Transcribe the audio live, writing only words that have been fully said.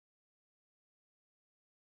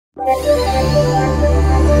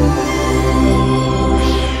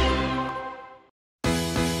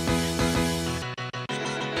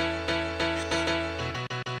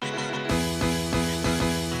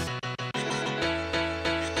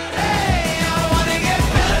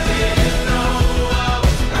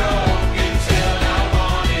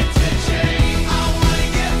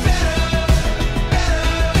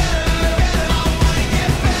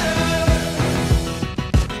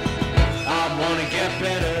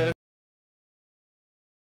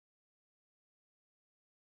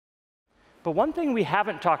But one thing we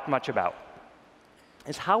haven't talked much about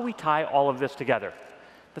is how we tie all of this together.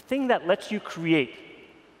 The thing that lets you create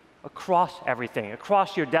across everything,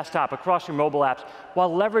 across your desktop, across your mobile apps, while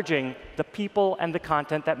leveraging the people and the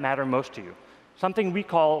content that matter most to you. Something we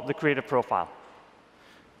call the creative profile.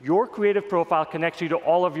 Your creative profile connects you to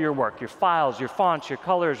all of your work, your files, your fonts, your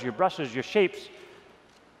colors, your brushes, your shapes,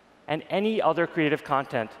 and any other creative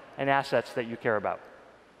content and assets that you care about.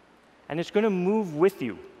 And it's going to move with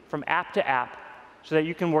you from app to app so that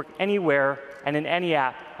you can work anywhere and in any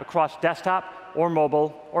app across desktop or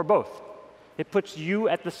mobile or both. It puts you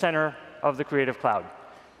at the center of the Creative Cloud.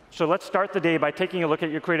 So let's start the day by taking a look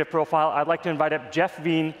at your creative profile. I'd like to invite up Jeff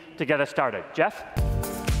Veen to get us started. Jeff?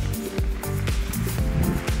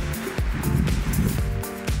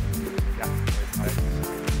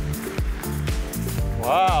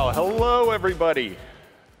 Wow, hello everybody.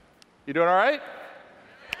 You doing all right?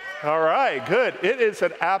 All right, good. It is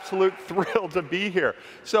an absolute thrill to be here.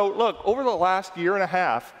 So look, over the last year and a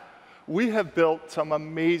half, we have built some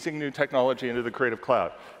amazing new technology into the Creative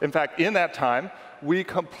Cloud. In fact, in that time, we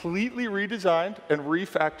completely redesigned and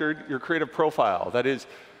refactored your creative profile. That is,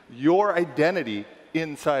 your identity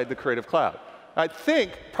inside the Creative Cloud. I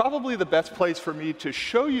think probably the best place for me to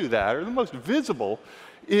show you that, or the most visible,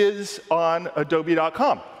 is on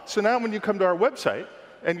adobe.com. So now when you come to our website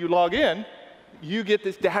and you log in, you get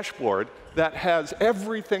this dashboard that has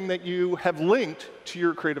everything that you have linked to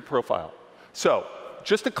your creative profile. So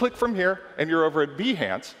just a click from here, and you're over at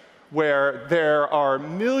Behance, where there are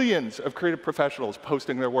millions of creative professionals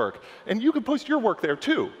posting their work. And you can post your work there,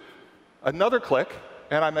 too. Another click,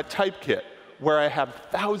 and I'm at Typekit, where I have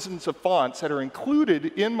thousands of fonts that are included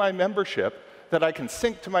in my membership that I can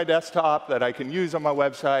sync to my desktop, that I can use on my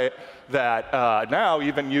website, that now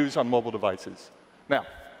even use on mobile devices. Now,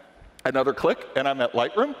 another click, and I'm at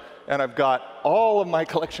Lightroom, and I've got all of my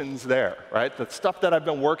collections there, right? The stuff that I've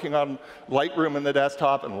been working on, Lightroom in the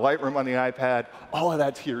desktop and Lightroom on the iPad, all of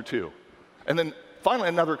that's here too. And then finally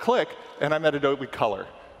another click, and I'm at Adobe Color.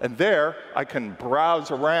 And there, I can browse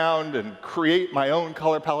around and create my own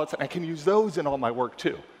color palettes, and I can use those in all my work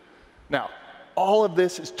too. Now, all of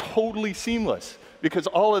this is totally seamless, because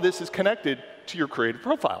all of this is connected to your creative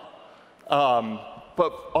profile.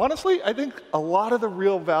 But honestly, I think a lot of the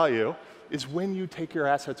real value is when you take your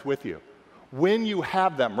assets with you, when you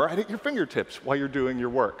have them right at your fingertips while you're doing your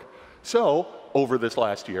work. So over this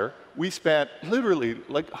last year, we spent literally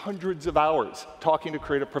like hundreds of hours talking to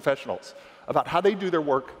creative professionals about how they do their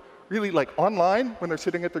work really like online when they're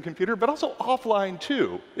sitting at their computer, but also offline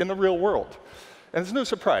too, in the real world. And it's no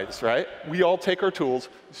surprise, right? We all take our tools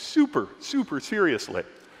super, super seriously.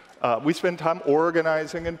 We spend time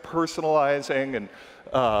organizing and personalizing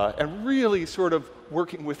and really sort of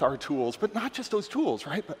working with our tools, but not just those tools,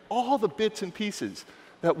 right? But all the bits and pieces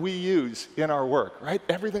that we use in our work, right?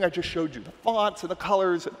 Everything I just showed you, the fonts and the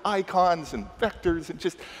colors and icons and vectors and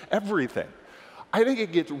just everything. I think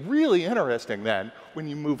it gets really interesting then when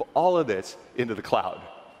you move all of this into the cloud,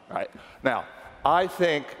 right? Now, I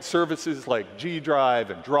think services like G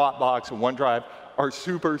Drive and Dropbox and OneDrive are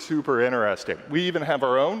super, super interesting. We even have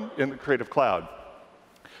our own in the Creative Cloud.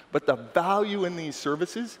 But the value in these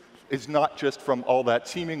services is not just from all that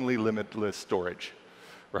seemingly limitless storage,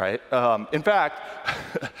 right? In fact,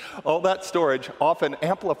 all that storage often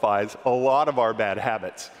amplifies a lot of our bad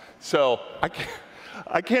habits. So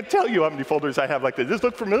I can't tell you how many folders I have like this. Does this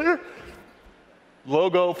look familiar?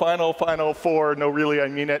 Logo, final, 4, no really, I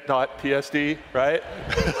mean it, .psd, right?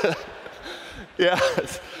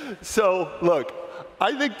 Yes. So look,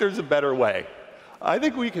 I think there's a better way. I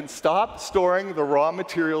think we can stop storing the raw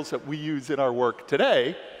materials that we use in our work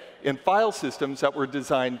today in file systems that were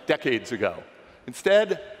designed decades ago.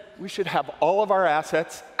 Instead, we should have all of our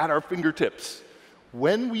assets at our fingertips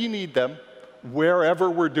when we need them, wherever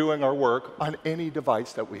we're doing our work on any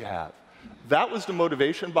device that we have. That was the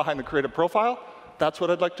motivation behind the creative profile. That's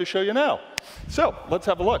what I'd like to show you now. So let's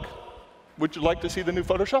have a look. Would you like to see the new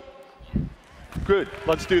Photoshop? Good,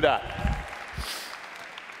 let's do that.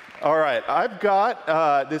 All right, I've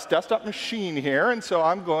got this desktop machine here, and so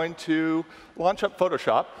I'm going to launch up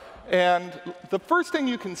Photoshop. And the first thing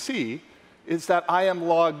you can see is that I am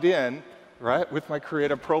logged in, right, with my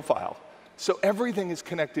creative profile. So everything is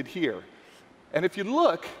connected here. And if you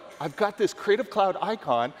look, I've got this Creative Cloud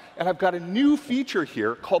icon, and I've got a new feature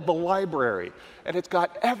here called the library. And it's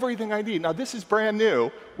got everything I need. Now, this is brand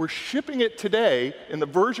new. We're shipping it today in the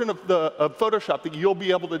version of Photoshop that you'll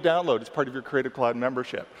be able to download as part of your Creative Cloud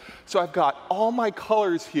membership. So I've got all my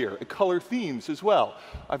colors here, and color themes as well.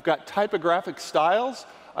 I've got typographic styles.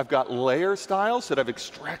 I've got layer styles that I've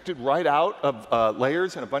extracted right out of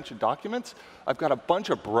layers in a bunch of documents. I've got a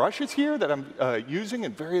bunch of brushes here that I'm using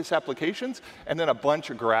in various applications, and then a bunch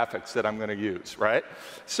of graphics that I'm going to use, right?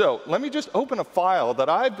 So let me just open a file that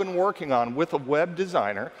I've been working on with a web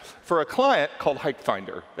designer for a client called Hike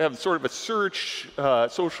Finder. They have sort of a search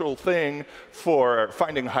social thing for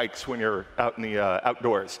finding hikes when you're out in the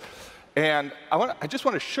outdoors. And I just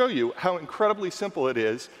want to show you how incredibly simple it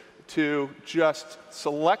is to just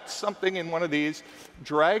select something in one of these,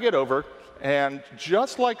 drag it over, and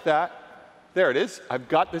just like that, there it is. I've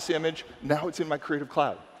got this image. Now it's in my Creative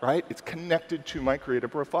Cloud, right? It's connected to my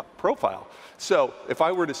creative profile. So if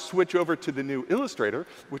I were to switch over to the new Illustrator,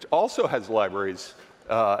 which also has libraries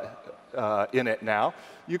in it now,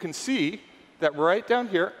 you can see that right down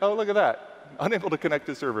here, oh, look at that. Unable to connect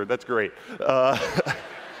to server. That's great.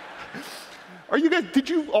 Are you guys, did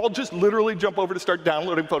you all just literally jump over to start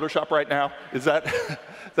downloading Photoshop right now? Is that, is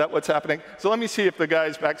that what's happening? So let me see if the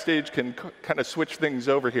guys backstage can kind of switch things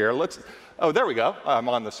over here. Oh, there we go. I'm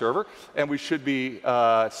on the server. And we should be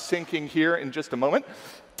syncing here in just a moment.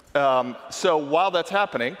 So while that's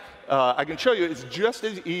happening, I can show you it's just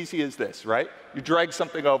as easy as this, right? You drag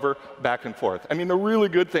something over back and forth. I mean, the really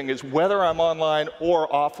good thing is whether I'm online or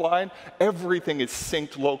offline, everything is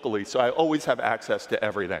synced locally, so I always have access to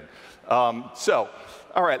everything. All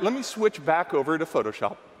right, let me switch back over to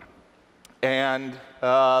Photoshop. And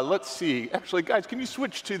let's see. Actually, guys, can you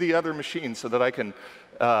switch to the other machine so that I can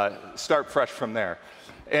start fresh from there?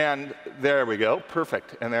 And there we go.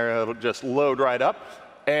 Perfect. And there it'll just load right up.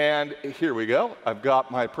 And here we go. I've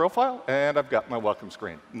got my profile, and I've got my welcome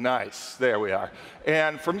screen. Nice. There we are.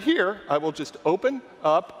 And from here, I will just open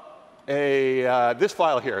up this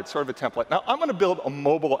file here. It's sort of a template. Now, I'm going to build a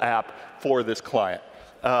mobile app for this client.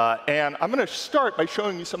 And I'm going to start by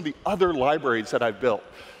showing you some of the other libraries that I've built.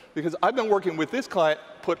 Because I've been working with this client,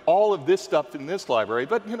 put all of this stuff in this library,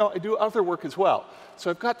 but I do other work as well. So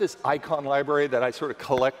I've got this icon library that I sort of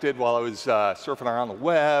collected while I was surfing around the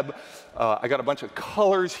web. I got a bunch of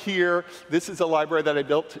colors here. This is a library that I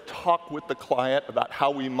built to talk with the client about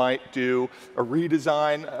how we might do a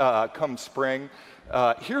redesign come spring.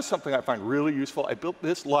 Here's something I find really useful. I built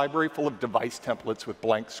this library full of device templates with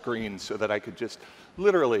blank screens so that I could just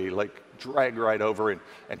literally drag right over and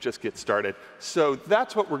just get started. So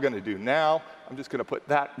that's what we're going to do now. I'm just going to put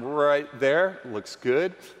that right there. Looks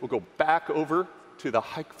good. We'll go back over to the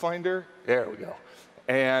Hike Finder. There we go.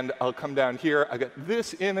 And I'll come down here. I got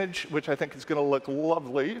this image, which I think is going to look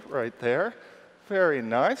lovely right there. Very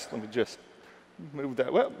nice. Let me just move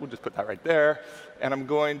that. Well, we'll just put that right there. And I'm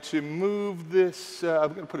going to move this.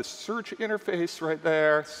 I'm going to put a search interface right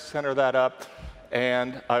there, center that up.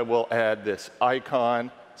 And I will add this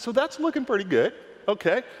icon. So that's looking pretty good.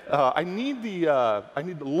 OK. I need the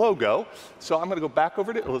logo. So I'm going to go back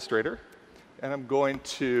over to Illustrator. And I'm going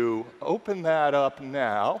to open that up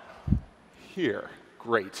now here.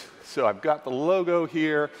 Great. So I've got the logo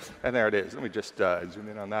here. And there it is. Let me just zoom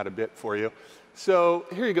in on that a bit for you. So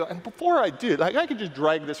here you go. And before I do, I could just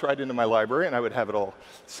drag this right into my library, and I would have it all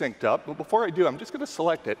synced up. But before I do, I'm just going to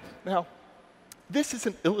select it. Now, this is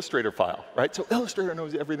an Illustrator file, right? So Illustrator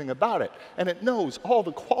knows everything about it, and it knows all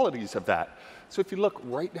the qualities of that. So if you look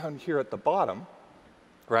right down here at the bottom,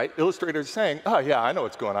 right, Illustrator is saying, oh, yeah, I know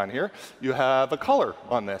what's going on here. You have a color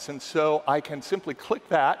on this. And so I can simply click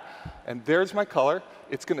that, and there's my color.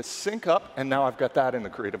 It's going to sync up, and now I've got that in the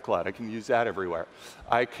Creative Cloud. I can use that everywhere.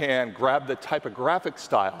 I can grab the typographic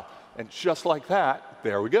style, and just like that,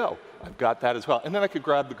 there we go. I've got that as well. And then I could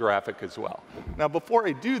grab the graphic as well. Now, before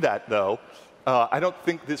I do that, though, I don't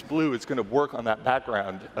think this blue is going to work on that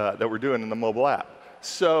background that we're doing in the mobile app.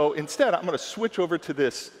 So instead, I'm going to switch over to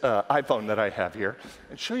this iPhone that I have here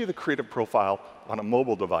and show you the creative profile on a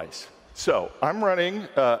mobile device. So I'm running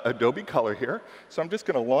Adobe Color here. So I'm just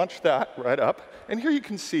going to launch that right up. And here you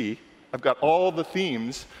can see I've got all the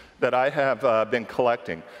themes that I have been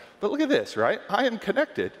collecting. But look at this, right? I am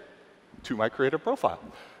connected to my creative profile.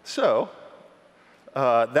 So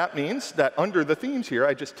that means that under the themes here,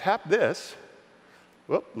 I just tap this.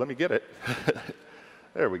 Whoop, let me get it.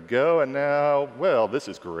 There we go. And now, well, this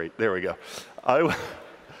is great. There we go.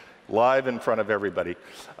 Live in front of everybody.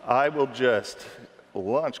 I will just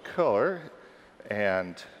launch color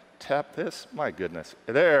and tap this. My goodness.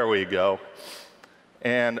 There we go.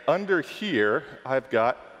 And under here, I've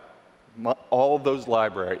got all of those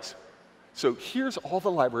libraries. So here's all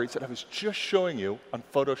the libraries that I was just showing you on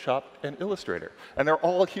Photoshop and Illustrator. And they're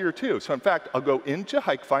all here, too. So in fact, I'll go into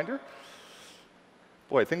Hike Finder.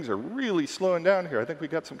 Boy, things are really slowing down here. I think we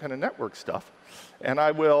got some kind of network stuff. And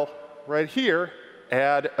I will, right here,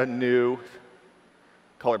 add a new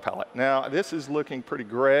color palette. Now, this is looking pretty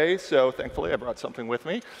gray, so thankfully I brought something with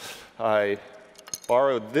me. I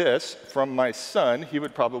borrowed this from my son. He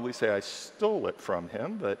would probably say I stole it from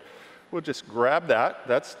him, but we'll just grab that.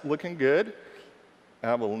 That's looking good.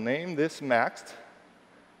 I will name this Max,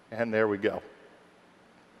 and there we go.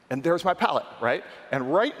 And there's my palette, right?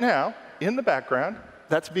 And right now, in the background,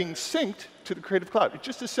 that's being synced to the Creative Cloud. It's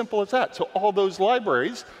just as simple as that. So all those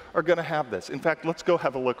libraries are going to have this. In fact, let's go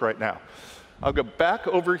have a look right now. I'll go back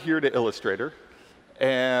over here to Illustrator,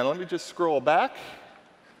 and let me just scroll back,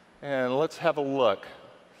 and let's have a look.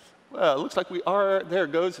 Well, it looks like we are, there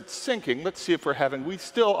it goes, it's syncing. Let's see if we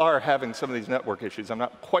still are having some of these network issues. I'm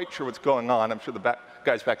not quite sure what's going on. I'm sure the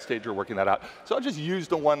guys backstage are working that out. So I'll just use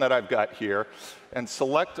the one that I've got here and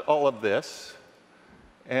select all of this.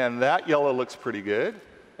 And that yellow looks pretty good.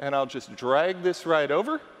 And I'll just drag this right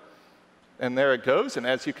over. And there it goes. And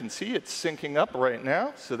as you can see, it's syncing up right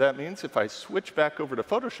now. So that means if I switch back over to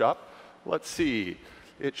Photoshop, let's see.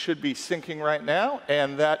 It should be syncing right now.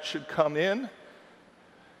 And that should come in.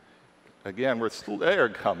 Again, there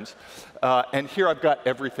it comes. And here I've got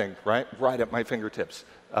everything, right at my fingertips,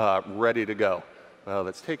 ready to go. Well,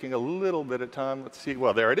 it's taking a little bit of time. Let's see.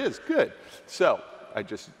 Well, there it is. Good. So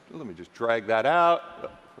let me just drag that out.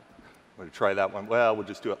 I'm going to try that one. Well, we'll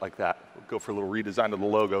just do it like that. We'll go for a little redesign of the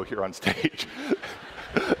logo here on stage.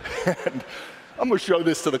 And I'm going to show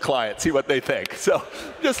this to the client, see what they think. So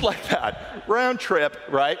just like that, round trip,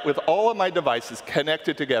 right, with all of my devices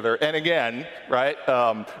connected together. And again, right,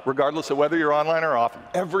 regardless of whether you're online or off,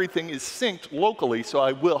 everything is synced locally, so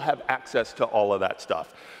I will have access to all of that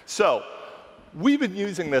stuff. So we've been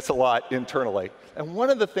using this a lot internally. And one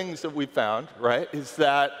of the things that we found, right, is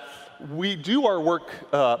that we do our work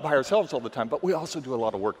by ourselves all the time, but we also do a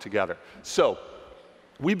lot of work together. So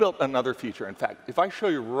we built another feature. In fact, if I show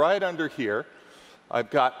you right under here, I've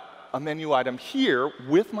got a menu item here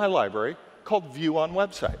with my library called View on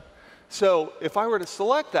Website. So if I were to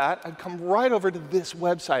select that, I'd come right over to this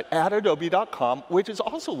website at adobe.com, which is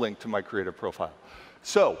also linked to my creative profile.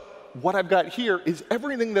 So what I've got here is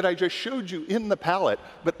everything that I just showed you in the palette,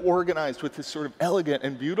 but organized with this sort of elegant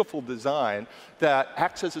and beautiful design that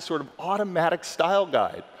acts as a sort of automatic style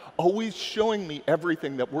guide, always showing me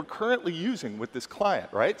everything that we're currently using with this client,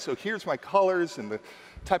 right? So here's my colors and the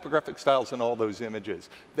typographic styles and all those images.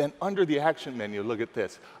 Then under the action menu, look at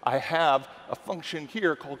this. I have a function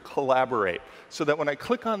here called Collaborate, so that when I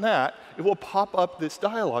click on that, it will pop up this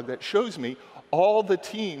dialog that shows me all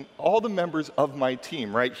the members of my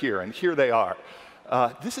team right here, and here they are.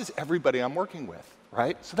 This is everybody I'm working with,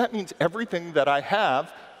 right? So that means everything that I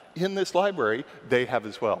have in this library, they have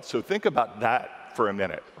as well. So think about that for a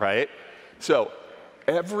minute, right? So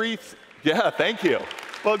yeah, thank you.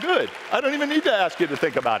 Well, good. I don't even need to ask you to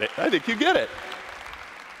think about it. I think you get it.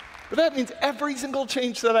 But that means every single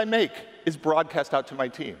change that I make is broadcast out to my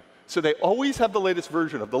team. So they always have the latest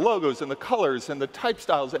version of the logos and the colors and the type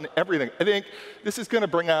styles and everything. I think this is going to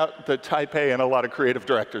bring out the type A in a lot of creative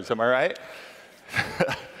directors. Am I right?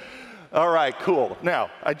 All right, cool.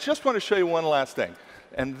 Now, I just want to show you one last thing.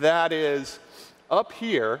 And that is, up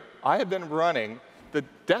here, I have been running the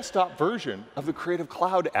desktop version of the Creative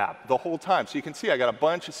Cloud app the whole time. So you can see I got a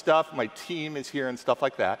bunch of stuff. My team is here and stuff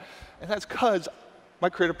like that. And that's because my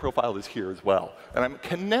creative profile is here as well. And I'm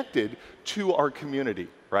connected to our community,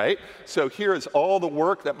 right? So here is all the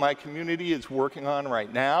work that my community is working on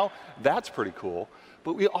right now. That's pretty cool.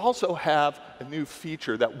 But we also have a new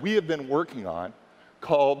feature that we have been working on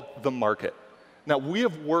called the Market. Now, we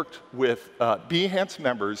have worked with Behance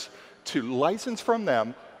members to license from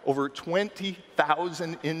them over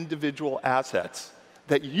 20,000 individual assets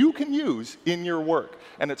that you can use in your work.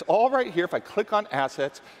 And it's all right here if I click on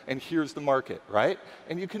Assets, and here's the Market, right?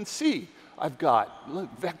 And you can see I've got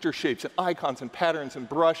vector shapes and icons and patterns and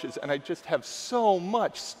brushes, and I just have so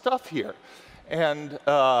much stuff here. And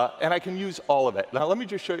I can use all of it. Now, let me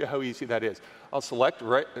just show you how easy that is. I'll select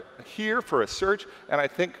right here for a search, and I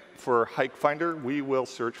think for Hike Finder, we will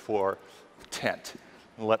search for tent.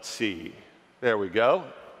 Let's see. There we go.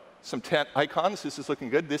 some tent icons. This is looking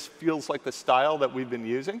good. This feels like the style that we've been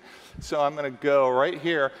using. So I'm going to go right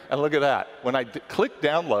here, and look at that. When I click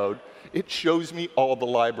download, it shows me all the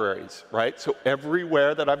libraries, right? So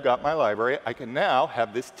everywhere that I've got my library, I can now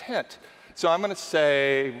have this tent. So I'm going to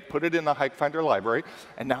say, put it in the Hike Finder library,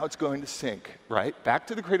 and now it's going to sync, right? Back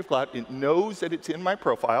to the Creative Cloud. It knows that it's in my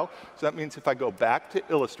profile. So that means if I go back to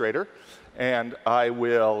Illustrator, and I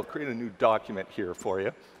will create a new document here for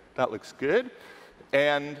you. That looks good.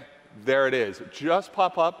 And there it is. It just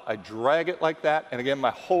pop up. I drag it like that. And again,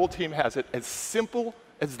 my whole team has it as simple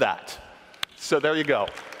as that. So there you go.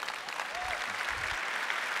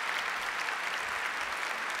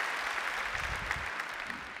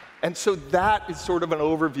 And so that is sort of an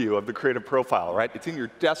overview of the Creative Profile, right? It's in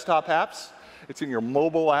your desktop apps. It's in your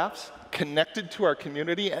mobile apps, connected to our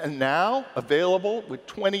community, and now available with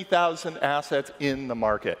 20,000 assets in the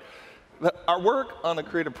market. Our work on the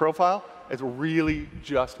Creative Profile is really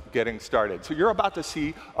just getting started. So you're about to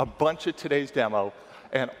see a bunch of today's demo,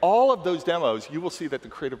 and all of those demos, you will see that the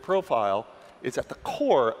Creative Profile is at the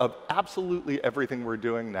core of absolutely everything we're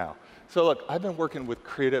doing now. So look, I've been working with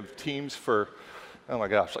creative teams for, oh my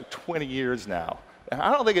gosh, like 20 years now. And I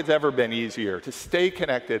don't think it's ever been easier to stay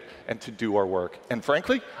connected and to do our work. And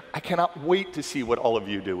frankly, I cannot wait to see what all of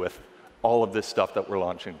you do with all of this stuff that we're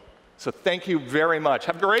launching. So thank you very much.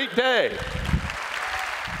 Have a great day.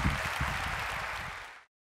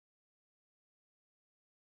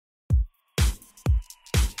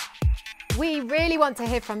 We really want to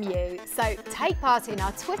hear from you, so take part in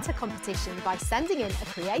our Twitter competition by sending in a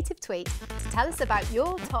creative tweet to tell us about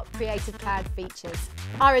your top Creative Cloud features.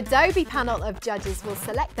 Our Adobe panel of judges will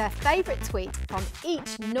select their favourite tweet from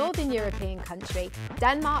each Northern European country,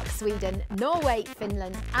 Denmark, Sweden, Norway,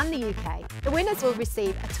 Finland and the UK. The winners will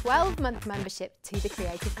receive a 12-month membership to the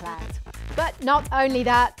Creative Cloud. But not only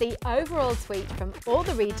that, the overall tweet from all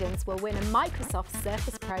the regions will win a Microsoft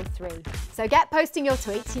Surface Pro 3. So get posting your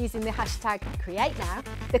tweets using the hashtag #CreateNow.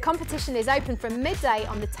 The competition is open from midday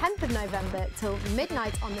on the 10th of November till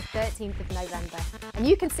midnight on the 13th of November. And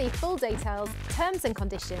you can see full details, terms and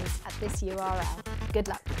conditions at this URL. Good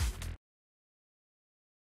luck.